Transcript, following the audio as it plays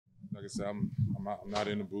Like I said, I'm not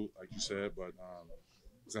in the booth like you said, but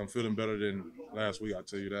I'm feeling better than last week. I'll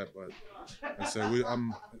tell you that. But like I said,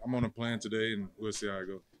 I'm on a plan today, and we'll see how it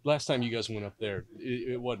goes. Last time you guys went up there,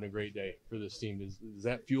 it wasn't a great day for this team. Does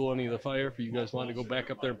that fuel any of the fire for you guys wanting to go back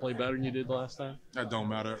up there and play better than you did the last time? That don't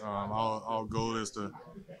matter. Our goal is to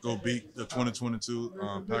go beat the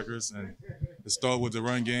 2022 Packers, and to start with the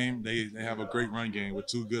run game. They have a great run game with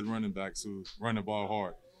two good running backs who run the ball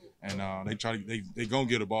hard, and they gonna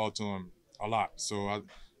get the ball to them a lot. So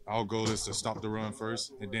our goal is to stop the run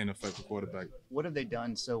first and then affect the quarterback. What have they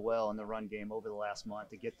done so well in the run game over the last month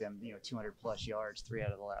to get them, 200 plus yards 3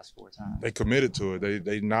 out of the last 4 times? They committed to it.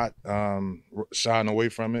 They not shying away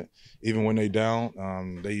from it. Even when they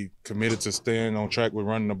down, they committed to staying on track with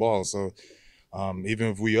running the ball. So even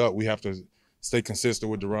if we up, we have to stay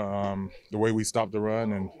consistent with the run, the way we stop the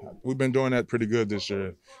run, and we've been doing that pretty good this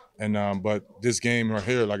year. And but this game right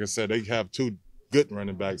here, like I said, they have two good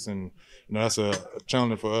running backs, and that's a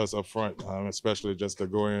challenge for us up front, especially just to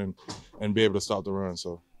go in and be able to stop the run.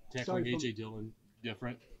 So tackling A.J. Dillon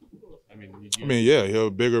different. I mean, yeah, he's a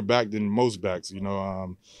bigger back than most backs,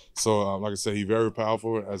 So like I said, he's very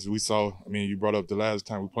powerful, as we saw. I mean, you brought up the last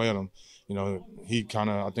time we played him. He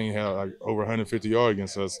I think he had like over 150 yards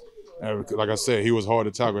against us. And like I said, he was hard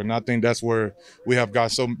to tackle, and I think that's where we have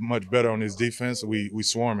got so much better on his defense. We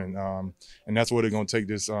swarming, and that's what they're gonna take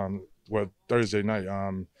this. Thursday night,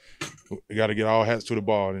 we got to get all hats to the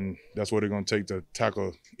ball, and that's what they're going to take to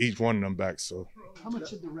tackle each one of them backs. So, how much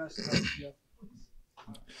did the rest help, Jeff?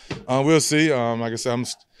 We'll see. Like I said, I'm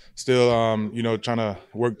still, trying to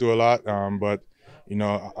work through a lot, but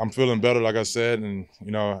I'm feeling better, like I said, and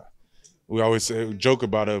we always joke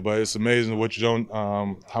about it, but it's amazing what you don't,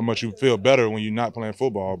 how much you feel better when you're not playing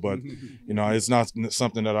football. But it's not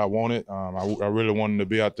something that I wanted. I really wanted to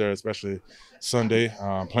be out there, especially Sunday,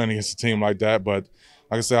 playing against a team like that. But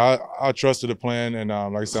like I said, I trusted the plan, and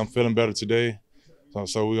like I said, I'm feeling better today.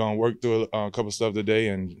 So we're gonna work through a couple stuff today,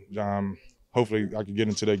 and hopefully I can get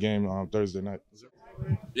into that game on Thursday night.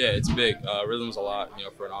 Yeah, it's big. Rhythm's a lot,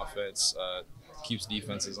 for an offense. Keeps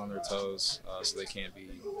defenses on their toes, so they can't be,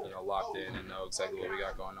 locked in and know exactly what we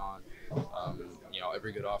got going on.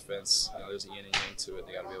 Every good offense, there's a yin and yang to it.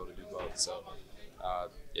 They got to be able to do both. So,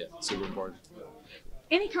 yeah, super important.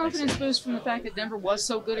 Any confidence boost from the fact that Denver was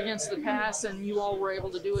so good against the pass and you all were able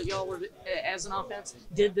to do what y'all were, as an offense,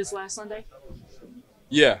 did this last Sunday?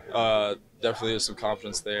 Yeah, definitely there's some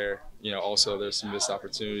confidence there. Also there's some missed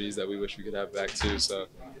opportunities that we wish we could have back too. So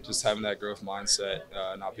just having that growth mindset,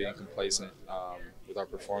 not being complacent with our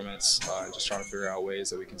performance, and just trying to figure out ways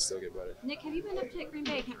that we can still get better. Nick, have you been up to Green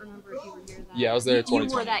Bay? I can't remember if you were here that. Yeah, I was there in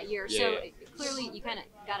 2020. You were that year, yeah, so yeah. Clearly you kind of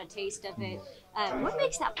got a taste of it. What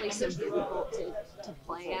makes that place so difficult to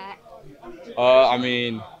play at? I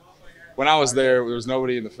mean, when I was there was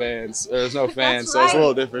nobody in the fans. There was no fans, so it's a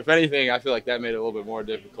little different. If anything, I feel like that made it a little bit more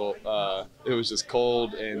difficult. It was just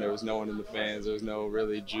cold, and there was no one in the fans. There was no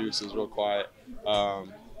really juice. It was real quiet.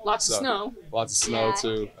 Lots of snow. Lots of snow,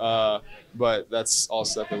 too. But that's all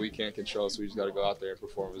stuff that we can't control, so we just got to go out there and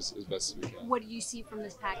perform as best as we can. What do you see from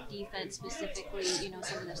this Pack defense specifically, some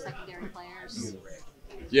of the secondary players?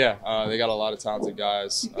 Yeah, they got a lot of talented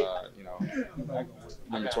guys.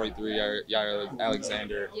 Number 23, Yair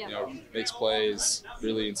Alexander, makes plays,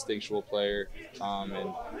 really instinctual player.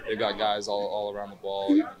 And they've got guys all around the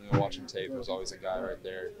ball. Watching tape, there's always a guy right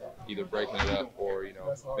there either breaking it up or,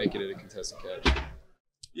 making it a contested catch.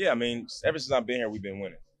 Yeah, I mean, ever since I've been here, we've been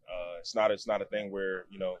winning. It's not a thing where,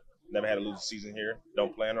 never had a losing season here,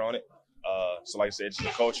 don't plan on it. So like I said, it's just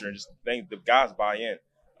the culture and just the guys buy in.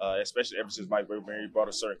 Especially ever since Mike Burberry brought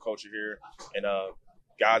a certain culture here, and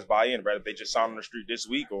guys buy in, whether they just signed on the street this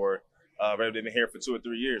week or whether they've been here for 2 or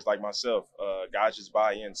 3 years, like myself. Guys just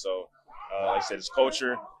buy in. So, like I said, it's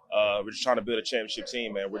culture. We're just trying to build a championship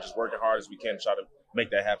team, man. We're just working hard as we can to try to make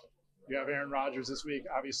that happen. You have Aaron Rodgers this week.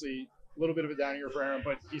 Obviously, a little bit of a down year for Aaron,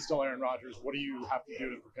 but he's still Aaron Rodgers. What do you have to do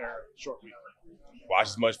to prepare a short week? Watch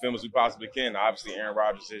as much film as we possibly can. Obviously, Aaron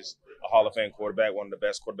Rodgers is a Hall of Fame quarterback, one of the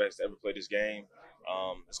best quarterbacks to ever play this game.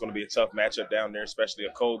 It's going to be a tough matchup down there, especially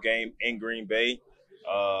a cold game in Green Bay.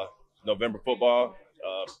 November football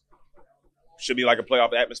should be like a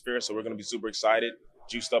playoff atmosphere, so we're going to be super excited,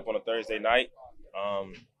 juiced up on a Thursday night. I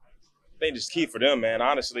think it's key for them, man.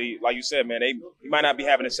 Honestly, like you said, man, he might not be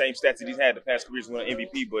having the same stats that he's had the past couple years winning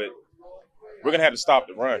MVP, but we're going to have to stop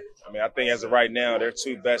the run. I mean, I think as of right now, their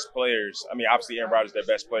two best players, I mean, obviously Aaron Rodgers is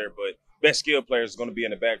their best player, but best skilled players is going to be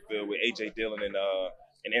in the backfield with A.J. Dillon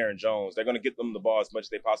and Aaron Jones. They're going to get them the ball as much as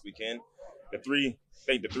they possibly can. The three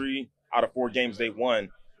out of 4 games they won,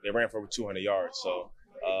 they ran for over 200 yards. So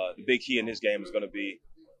the big key in this game is going to be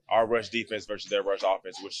our rush defense versus their rush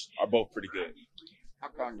offense, which are both pretty good. How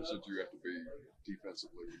cognizant do you have to be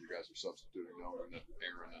defensively when you guys are substituting, knowing that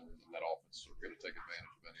Aaron and that offense are going to take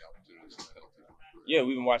advantage of any opportunities in the penalty? Yeah,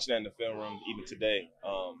 we've been watching that in the film room even today.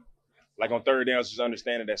 Like on third downs, just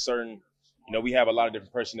understanding that certain, we have a lot of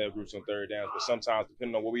different personnel groups on third downs, but sometimes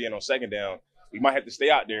depending on where we're in on second down, we might have to stay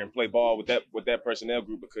out there and play ball with that personnel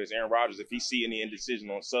group, because Aaron Rodgers, if he see any indecision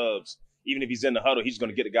on subs, even if he's in the huddle, he's going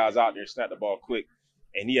to get the guys out there and snap the ball quick.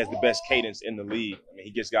 And he has the best cadence in the league. I mean,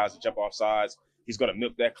 he gets guys to jump off sides. He's going to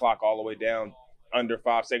milk that clock all the way down under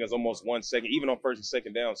 5 seconds, almost 1 second, even on first and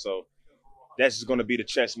second down. So that's just going to be the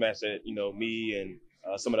chess match that, me and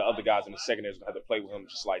some of the other guys in the secondary is going to have to play with him,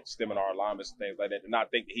 just like stemming our alignments and things like that, and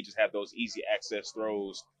not think that he just have those easy access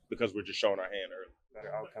throws because we're just showing our hand early.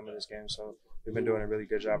 Better outcome of this game, so we've been doing a really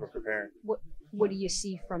good job of preparing. What do you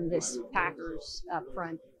see from this Packers up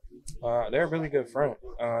front? They're a really good front.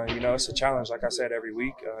 It's a challenge, like I said, every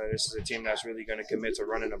week. This is a team that's really going to commit to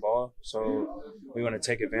running the ball. So we want to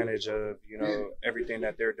take advantage of, everything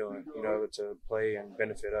that they're doing, to play and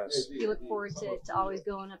benefit us. You look forward to always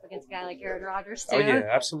going up against a guy like Aaron Rodgers, too? Oh, yeah,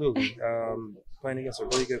 absolutely. Playing against a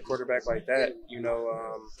really good quarterback like that,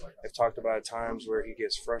 I've talked about times where he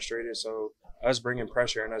gets frustrated. So us bringing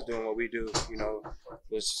pressure and us doing what we do,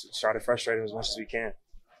 let's try to frustrate him as much as we can.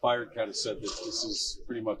 Byard kind of said that this is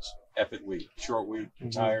pretty much effort week, short week,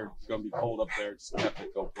 tired, going to be cold up there, just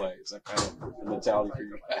effort, go play. Is that kind of the mentality for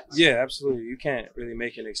you guys? Yeah, absolutely. You can't really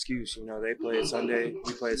make an excuse. They play Sunday,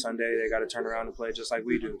 we play Sunday. They got to turn around and play just like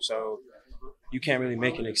we do. So you can't really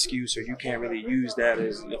make an excuse, or you can't really use that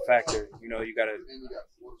as a factor. You got to.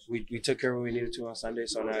 We took care of what we needed to on Sunday,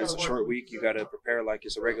 so now it's a short week. You got to prepare like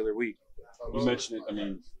it's a regular week. You mentioned it. I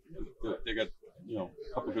mean, they got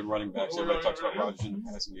a couple of good running backs. Everybody talks about Rodgers in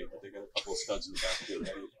the passing game, but they got a couple of studs in the backfield.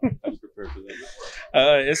 How do you prepare for them?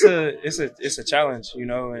 It's a challenge,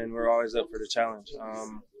 and we're always up for the challenge.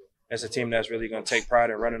 It's a team that's really going to take pride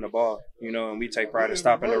in running the ball, and we take pride in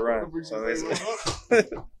stopping the run.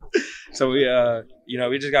 So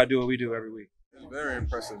we just got to do what we do every week. Very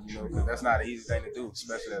impressive, because that's not an easy thing to do,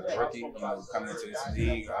 especially as a rookie. Coming into this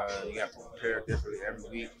league, you have to prepare differently every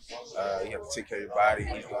week. You have to take care of your body.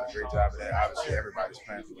 He's doing a great job of that. Obviously, everybody's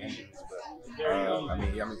playing through injuries, but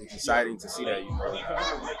it's exciting to see that.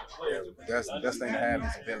 The best thing to have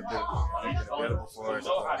is availability. He's been available for us.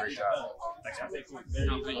 He's doing a great job.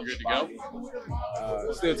 You think you're good to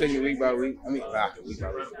go? Still taking it week by week. Week by week,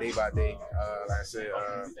 day by day. Like I said,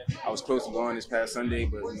 I was close to going this past Sunday,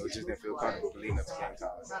 but just didn't feel comfortable leading up to game time.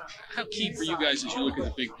 How key for you guys as you look at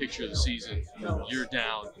the big picture of the season? You're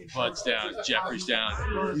down, Bud's down, Jeffrey's down.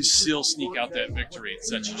 You still sneak out that victory and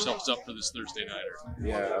set yourselves up for this Thursday nighter.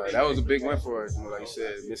 Yeah, that was a big win for us. Like you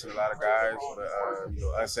said, missing a lot of guys, but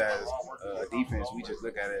us as a defense, we just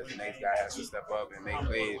look at it as the next guy has to step up and make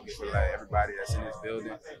plays. We feel like everybody that's in this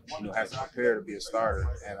building, has to prepare to be a starter,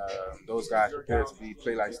 and those guys prepared to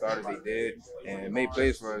play like starters. They did and made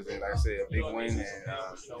plays for us. And like I said, a big win, and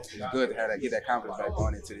it's good to get that confidence back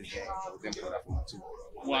going into this game. With them putting up 1-2.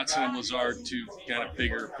 Watson and Lazard, two kind of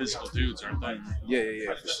bigger physical dudes, aren't they?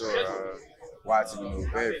 Yeah, for sure. Watson,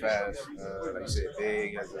 very fast. Like you said,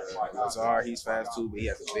 big. Has Lazard, he's fast too, but he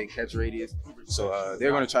has a big catch radius. So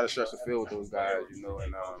they're going to try to stretch the field with those guys, and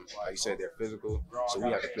like you said, they're physical. So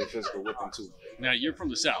we have to play physical with them too. Now, you're from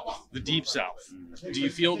the South, the deep South. Do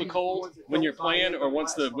you feel the cold when you're playing, or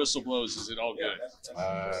once the whistle blows, is it all good?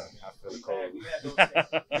 I feel the cold. I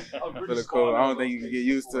feel the cold. I don't think you can get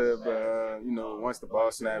used to it, but, once the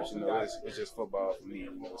ball snaps, it's just football for me,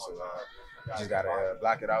 So just got to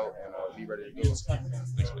block it out and be ready to go. Thanks,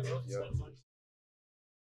 man. Yep.